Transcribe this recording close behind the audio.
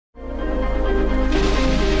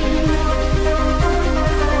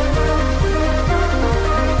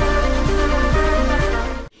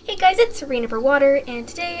it's Serena for Water, and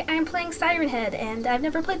today I'm playing Siren Head, and I've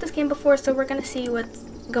never played this game before, so we're gonna see what's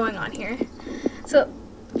going on here. So,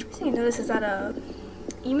 the first thing you notice is that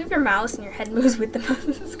you move your mouse and your head moves with the mouse.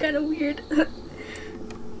 This is kind of weird.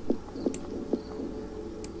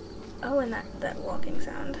 Oh, and that walking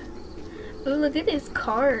sound. Ooh, look at these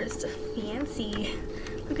cars, fancy.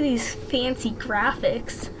 Look at these fancy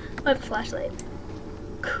graphics. Oh, I have a flashlight.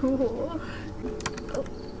 Cool. Oh.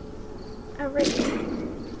 Alright.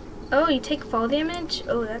 Oh, you take fall damage?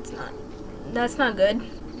 Oh, that's not good.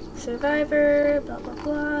 Survivor, blah blah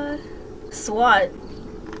blah. SWAT.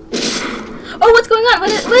 Oh, what's going on?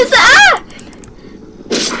 What is that?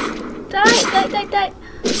 Ah! Die.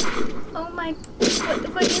 Oh my,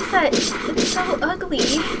 what is that? It's so ugly.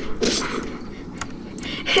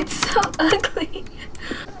 It's so ugly.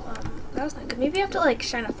 That was not good. Maybe I have to like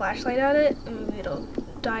shine a flashlight at it and maybe it'll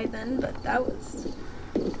die then, but that was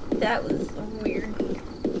weird.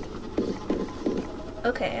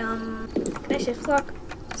 Okay, can I shift lock?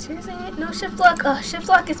 Seriously? No shift lock? Ugh, shift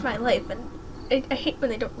lock is my life, and I hate when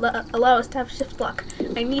they don't allow us to have shift lock.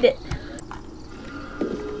 I need it.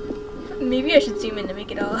 Maybe I should zoom in to make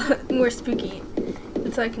it all more spooky,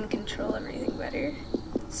 so I can control everything better.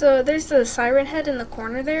 So there's the Siren Head in the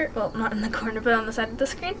corner there. Well, not in the corner, but on the side of the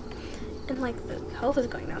screen. And like the health is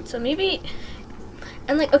going down. So maybe,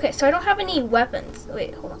 and like, okay, so I don't have any weapons.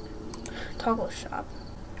 Wait, hold on. Toggle shop.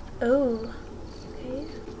 Oh, okay.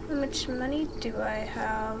 How much money do I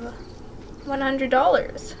have?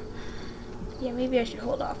 $100. Yeah, maybe I should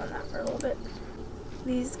hold off on that for a little bit.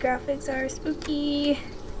 These graphics are spooky.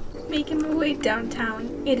 Making my way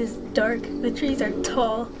downtown. It is dark, the trees are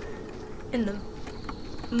tall, and the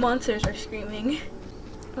monsters are screaming.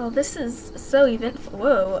 Oh, this is so eventful.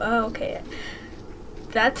 Whoa, oh, okay.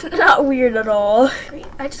 That's not weird at all. Great.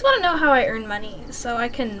 I just want to know how I earn money so I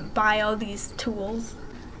can buy all these tools.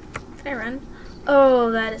 Can I run?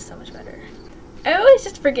 Oh, that is so much better. I always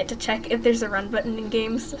just forget to check if there's a run button in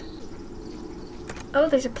games. Oh,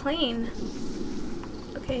 there's a plane.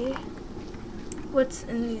 Okay. What's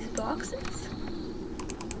in these boxes?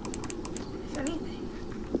 If anything.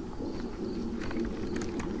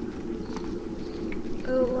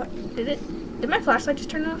 Oh, what? Did my flashlight just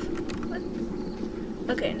turn off? What?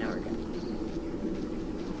 Okay, now we're good.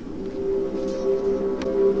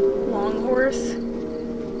 Long horse.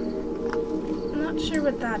 I'm not sure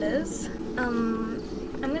what that is. I'm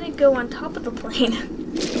gonna go on top of the plane.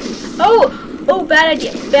 Oh, bad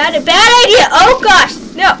idea. Bad idea. Oh gosh,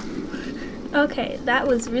 no. Okay, that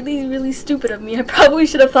was really stupid of me. I probably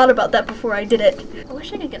should have thought about that before I did it. I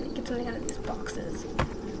wish I could get something out of these boxes.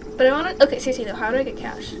 But I want to, okay, seriously though, how do I get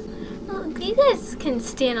cash? Well, you guys can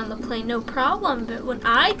stand on the plane, no problem, but when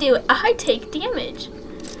I do it, I take damage.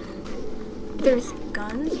 There's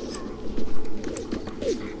guns.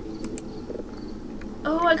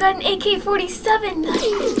 Oh, I got an AK-47,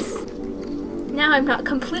 nice! Now I'm not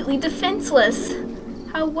completely defenseless.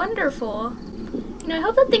 How wonderful. You know, I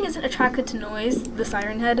hope that thing isn't attracted to noise, the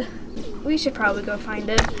Siren Head. We should probably go find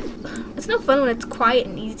it. It's no fun when it's quiet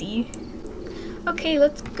and easy. Okay,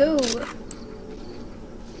 let's go.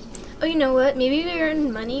 Oh, you know what? Maybe we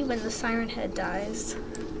earn money when the Siren Head dies.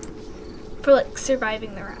 For, like,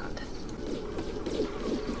 surviving the round.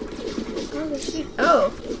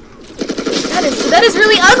 Oh, that is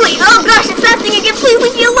really ugly! Oh gosh, it's that thing again! Please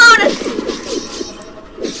leave me alone!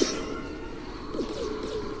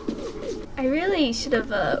 I really should have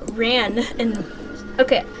ran and...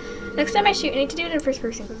 Okay, next time I shoot, I need to do it in first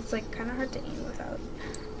person because it's like kind of hard to aim without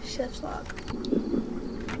shift lock.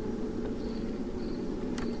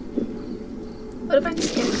 What if I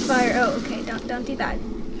just get fire? Oh, okay, don't do that.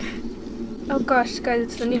 Oh gosh, guys,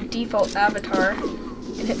 it's the new default avatar,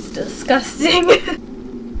 and it's disgusting.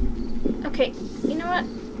 Okay, you know what?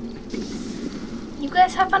 You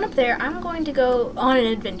guys have fun up there. I'm going to go on an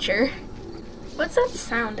adventure. What's that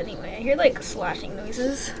sound anyway? I hear like slashing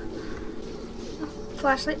noises.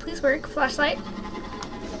 Flashlight, please work. Flashlight.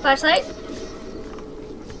 Flashlight.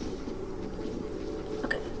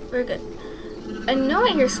 Okay, we're good. I know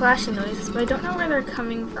I hear slashing noises, but I don't know where they're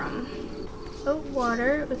coming from. Oh,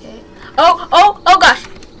 water. Okay. Oh gosh.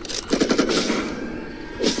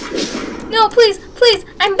 No, please,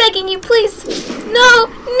 I'm begging you, please. No,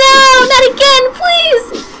 not again, please.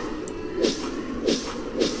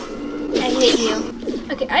 I hate you.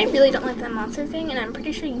 Okay, I really don't like that monster thing, and I'm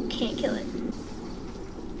pretty sure you can't kill it.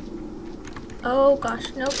 Oh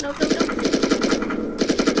gosh, nope. Please.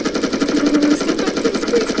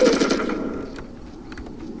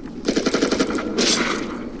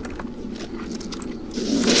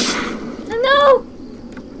 No!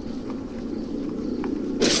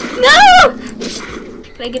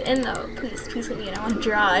 Can I get in though? Please, please let me in. I want to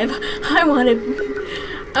drive. I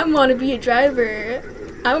want to be a driver.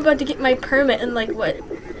 I'm about to get my permit in like what?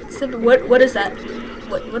 What is that?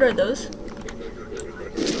 What are those?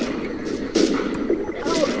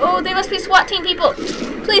 Oh, they must be SWAT team people.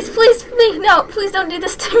 Please, please, please, no, please don't do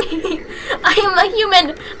this to me. I am a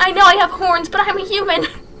human. I know I have horns, but I'm a human.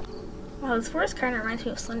 Wow, this forest kind of reminds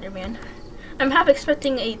me of Slender Man. I'm half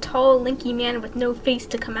expecting a tall, lanky man with no face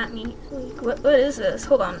to come at me. What is this?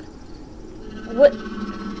 Hold on. What?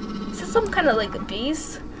 Is this some kind of like a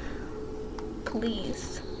base?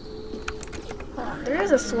 Please. Hold on. There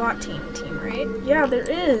is a SWAT team, right? Yeah, there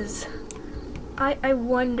is. I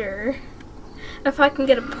wonder if I can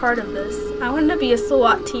get a part of this. I want to be a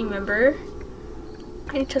SWAT team member.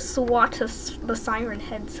 I need to SWAT the siren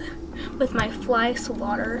heads with my fly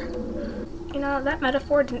swatter. You know, that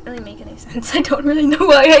metaphor didn't really make any sense. I don't really know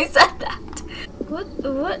why I said that.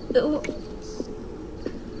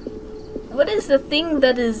 What is the thing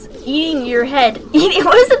that is eating your head?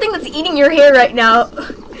 What is the thing that's eating your hair right now?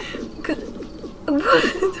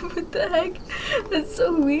 What the heck? That's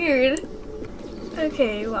so weird.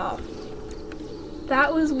 Okay, well.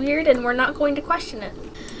 That was weird and we're not going to question it.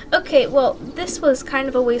 Okay, well, this was kind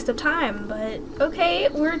of a waste of time, but okay,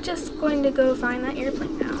 we're just going to go find that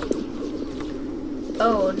airplane now.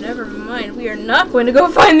 Oh, never mind. We are not going to go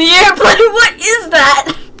find the airplane. What is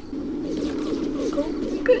that? Oh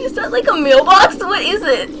my god, is that like a mailbox? What is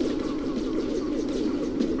it?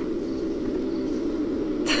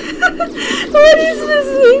 What is this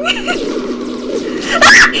thing?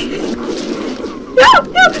 Ah! No,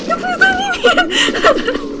 please don't leave me in.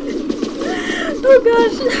 Oh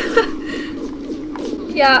gosh.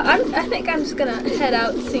 Yeah, I think I'm just gonna head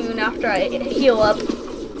out soon after I heal up.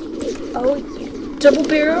 Oh yeah. Double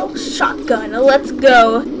barrel shotgun, let's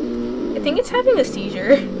go. I think it's having a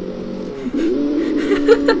seizure.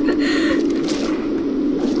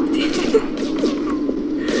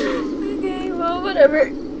 Okay, well,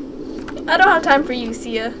 whatever. I don't have time for you,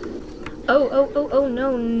 Sia. Oh,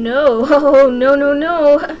 no, no. Oh,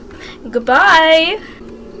 no. Goodbye.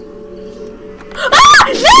 Ah,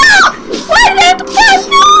 no! Why did I have to pass?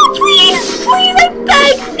 No, please, I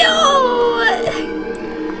beg, no!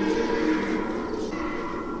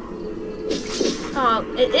 Oh,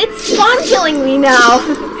 it's spawn killing me now.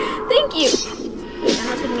 Thank you. I'm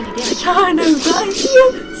not taking any damage. Oh, no, bye.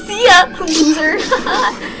 See ya, loser.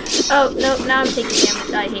 Oh, no, now I'm taking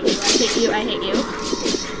damage. I hate you.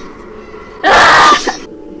 Ah!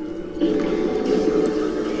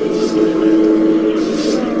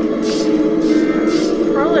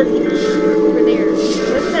 Crawler over there.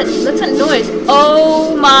 What's that noise?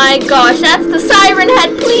 Oh my gosh, that's the siren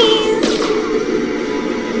head, please!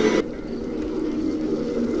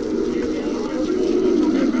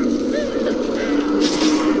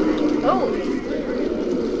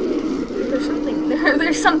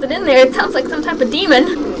 There's something in there. It sounds like some type of demon.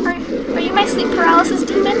 Are you my sleep paralysis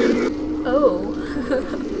demon? Oh.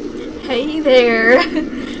 Hey there.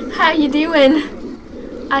 How you doing?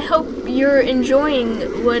 I hope you're enjoying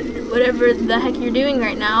whatever the heck you're doing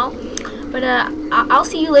right now. But I'll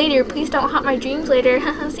see you later. Please don't haunt my dreams later.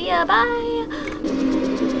 See ya. Bye.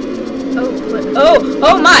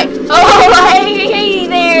 Oh my. Oh, hey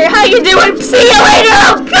there. How you doing? See you later.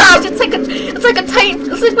 Oh gosh, it's like a titan.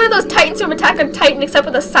 It's like one of those titans from Attack on Titan, except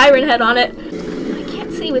with a siren head on it. I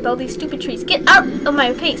can't see with all these stupid trees. Get out of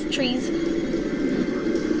my face, trees.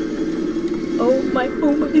 Oh my,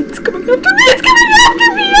 it's coming after me. It's coming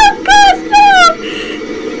after me. Oh gosh, no.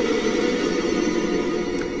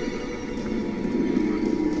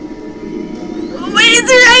 Wait,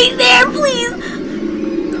 it's right there, please.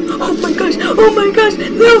 Oh my gosh, no,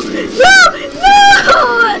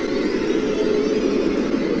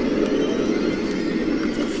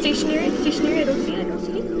 It's stationary, I don't see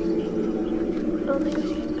it. Oh my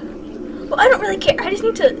gosh. Well, I don't really care, I just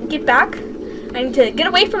need to get back. I need to get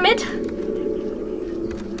away from it.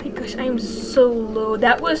 Oh my gosh, I am so low.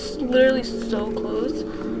 That was literally so close.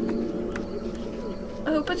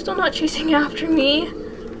 I hope it's still not chasing after me.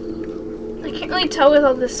 I can't really tell with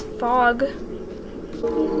all this fog.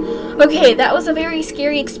 Okay, that was a very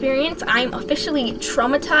scary experience. I'm officially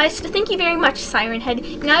traumatized. Thank you very much, Siren Head.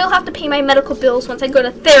 Now you'll have to pay my medical bills once I go to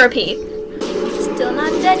therapy. Still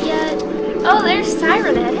not dead yet. Oh, there's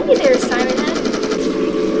Siren Head. Hey there, Siren Head.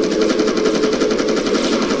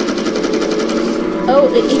 Oh,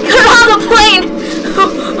 he got on the plane!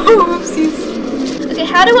 Oh, oopsies. Okay,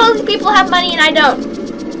 how do all these people have money and I don't?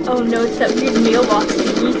 Oh no, it's that weird mailbox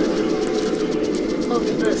thingy. Oh, I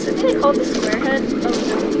think they call it the square head. Oh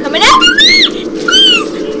no. Coming after me!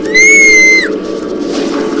 Please!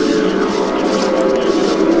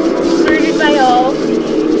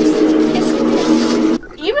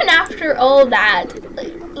 all that.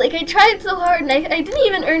 Like I tried so hard and I didn't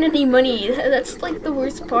even earn any money. That's like the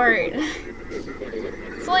worst part.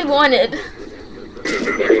 That's all I wanted.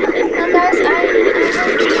 Well guys, I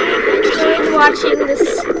hope you enjoyed watching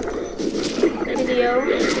this video,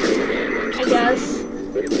 I guess.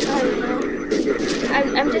 I don't know.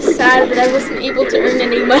 I'm just sad that I wasn't able to earn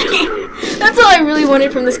any money. That's all I really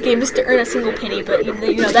wanted from this game, just to earn a single penny, but you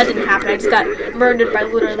know that didn't happen. I just got murdered by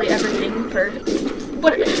literally everything for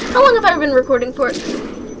how long have I been recording for?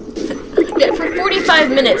 Yeah, for 45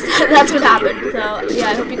 minutes. That's what happened. So yeah,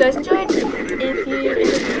 I hope you guys enjoyed. If you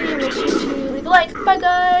enjoyed the video, make sure to leave a like. Bye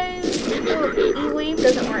guys. Oh, e-wave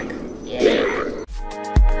doesn't work. Yay.